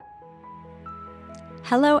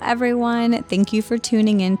Hello, everyone. Thank you for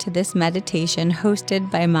tuning in to this meditation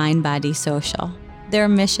hosted by Mind Body Social. Their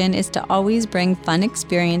mission is to always bring fun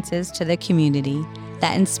experiences to the community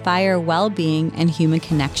that inspire well-being and human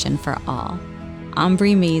connection for all. I'm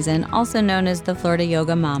Bree Mason, also known as the Florida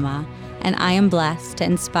Yoga Mama, and I am blessed to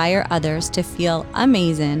inspire others to feel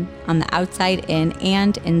amazing on the outside in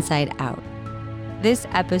and inside out. This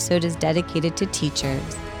episode is dedicated to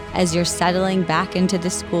teachers as you're settling back into the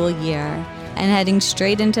school year and heading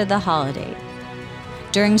straight into the holidays.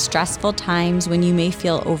 During stressful times when you may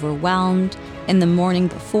feel overwhelmed in the morning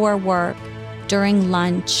before work, during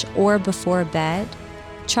lunch, or before bed,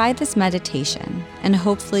 try this meditation and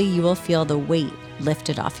hopefully you will feel the weight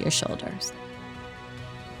lifted off your shoulders.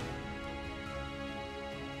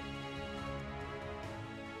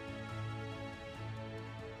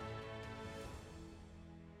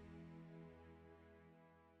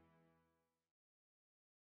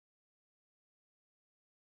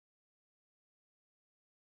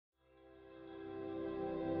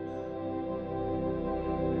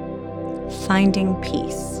 Finding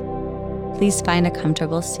peace. Please find a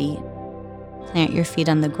comfortable seat. Plant your feet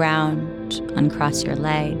on the ground, uncross your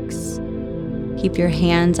legs. Keep your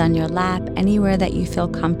hands on your lap anywhere that you feel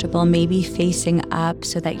comfortable, maybe facing up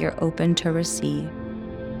so that you're open to receive.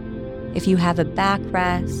 If you have a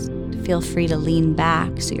backrest, feel free to lean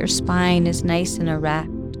back so your spine is nice and erect.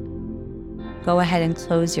 Go ahead and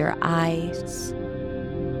close your eyes.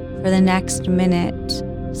 For the next minute,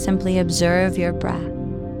 simply observe your breath.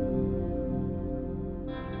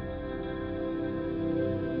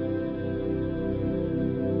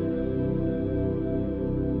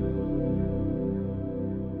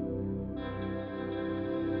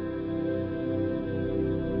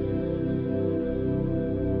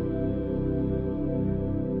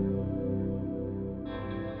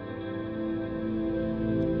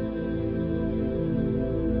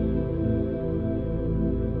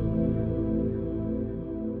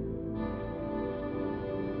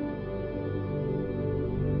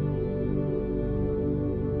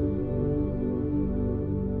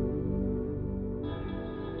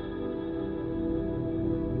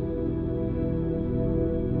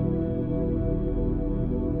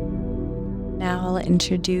 Now I'll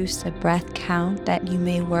introduce a breath count that you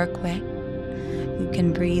may work with. You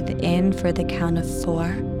can breathe in for the count of 4,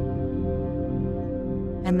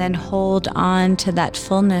 and then hold on to that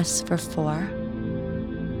fullness for 4.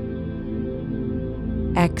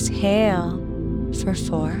 Exhale for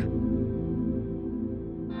 4,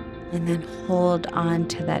 and then hold on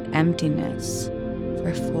to that emptiness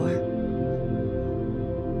for 4.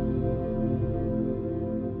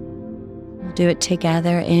 Do it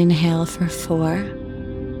together. Inhale for 4,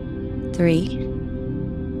 3,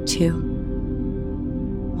 2,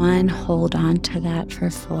 1. Hold on to that for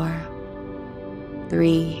 4,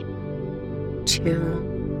 3,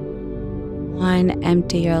 2, 1.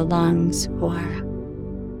 Empty your lungs. 4,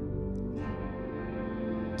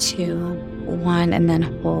 2, 1. And then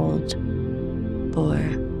hold. 4,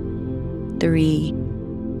 3,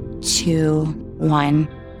 2, 1.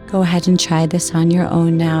 Go ahead and try this on your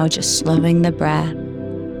own now, just slowing the breath.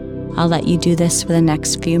 I'll let you do this for the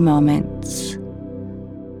next few moments.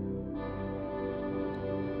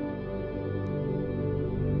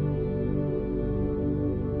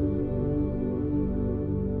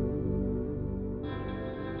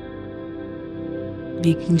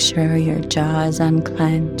 Making sure your jaw is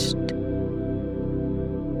unclenched.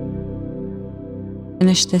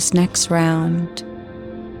 Finish this next round.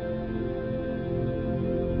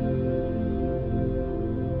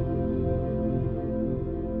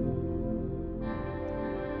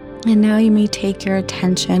 And now you may take your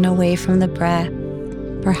attention away from the breath,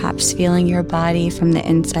 perhaps feeling your body from the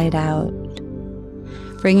inside out,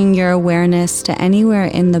 bringing your awareness to anywhere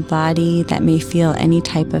in the body that may feel any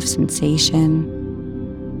type of sensation.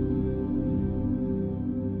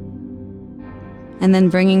 And then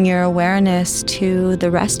bringing your awareness to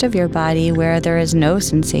the rest of your body where there is no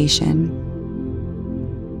sensation.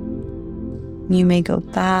 You may go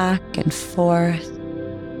back and forth,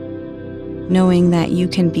 knowing that you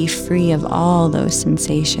can be free of all those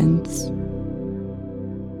sensations.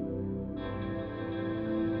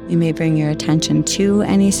 You may bring your attention to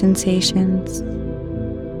any sensations,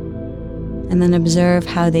 and then observe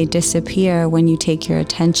how they disappear when you take your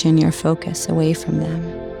attention, your focus away from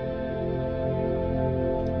them.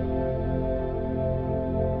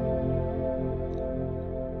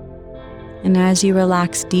 And as you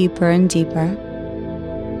relax deeper and deeper,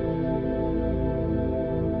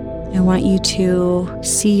 I want you to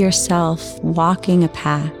see yourself walking a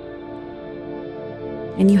path.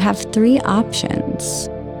 And you have 3 options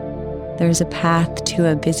There's a path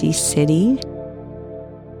to a busy city.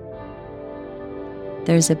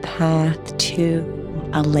 There's a path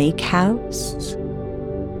to a lake house.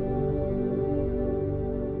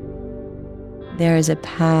 There is a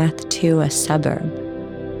path to a suburb,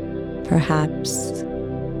 perhaps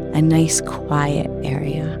a nice quiet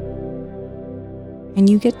area.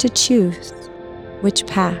 And you get to choose which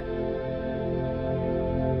path.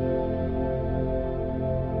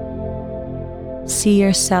 See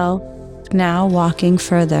yourself now walking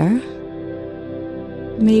further.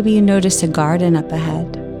 Maybe you notice a garden up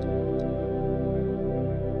ahead.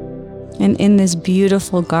 And in this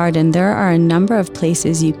beautiful garden, there are a number of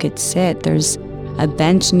places you could sit. There's a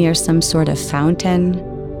bench near some sort of fountain.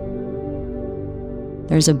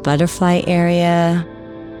 There's a butterfly area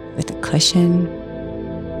with a cushion.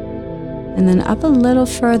 And then up a little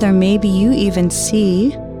further, maybe you even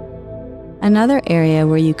see another area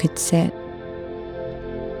where you could sit.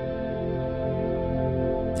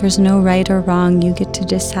 There's no right or wrong, you get to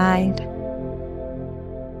decide.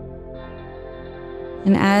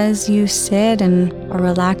 And as you sit and are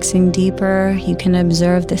relaxing deeper, you can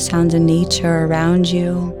observe the sounds of nature around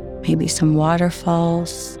you, maybe some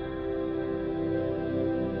waterfalls.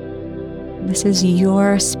 This is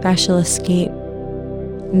your special escape.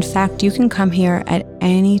 In fact, you can come here at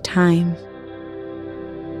any time.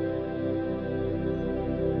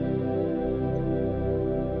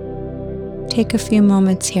 Take a few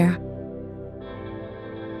moments here.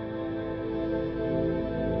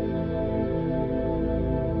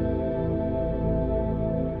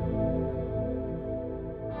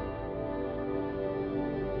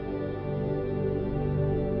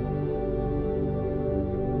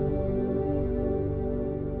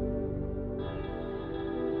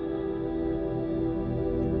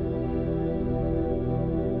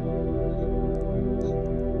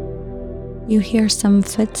 You hear some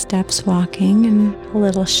footsteps walking and a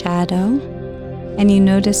little shadow, and you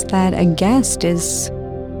notice that a guest is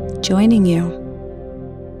joining you.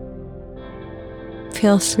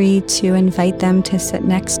 Feel free to invite them to sit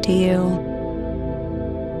next to you.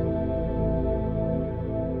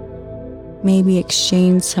 Maybe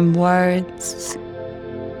exchange some words.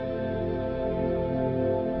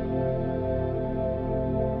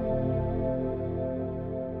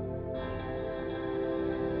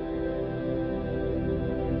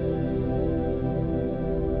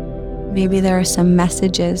 Maybe there are some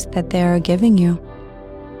messages that they are giving you.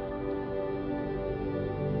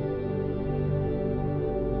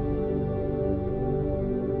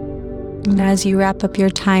 And as you wrap up your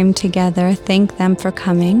time together, thank them for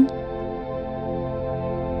coming.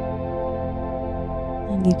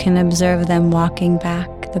 And you can observe them walking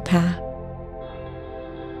back the path.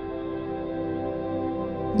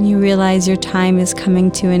 And you realize your time is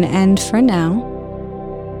coming to an end for now.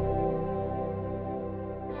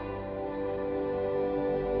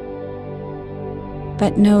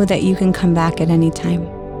 But know that you can come back at any time.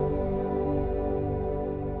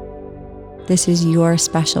 This is your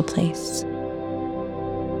special place.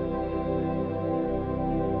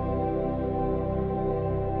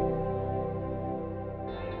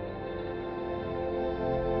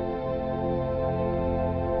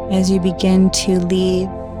 As you begin to leave,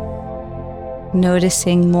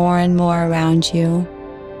 noticing more and more around you,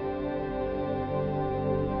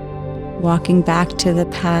 walking back to the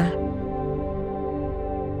path,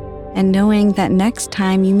 and knowing that next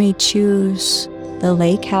time you may choose the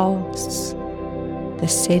lake house, the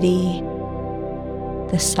city,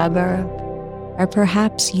 the suburb, or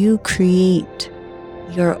perhaps you create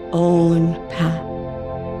your own path.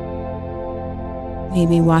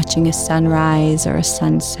 Maybe watching a sunrise or a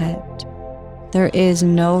sunset. There is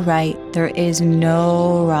no right, there is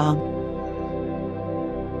no wrong.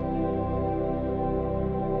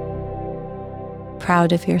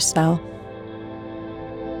 Proud of yourself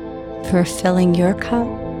for filling your cup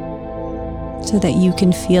so that you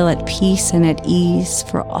can feel at peace and at ease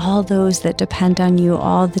for all those that depend on you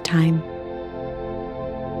all the time.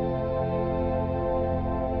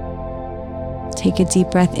 Take a deep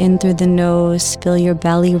breath in through the nose, feel your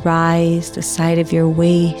belly rise, the side of your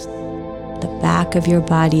waist, the back of your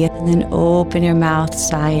body, and then open your mouth,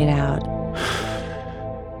 sigh it out.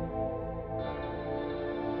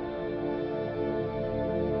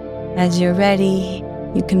 As you're ready,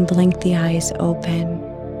 you can blink the eyes open.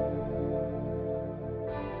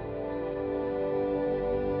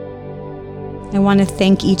 I want to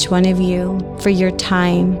thank each one of you for your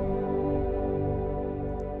time.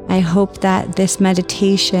 I hope that this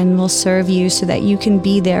meditation will serve you so that you can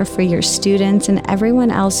be there for your students and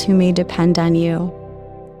everyone else who may depend on you.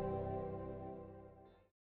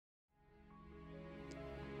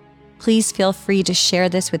 Please feel free to share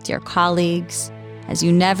this with your colleagues, as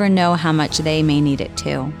you never know how much they may need it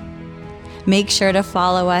too. Make sure to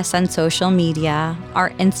follow us on social media. Our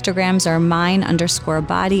Instagrams are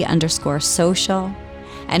mine_body_social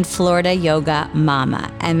and Florida Yoga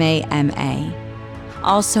Mama, MAMA.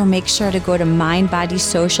 Also, make sure to go to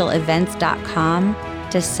mindbodysocialevents.com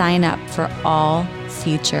to sign up for all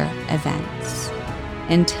future events.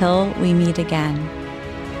 Until we meet again,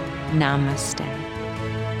 namaste.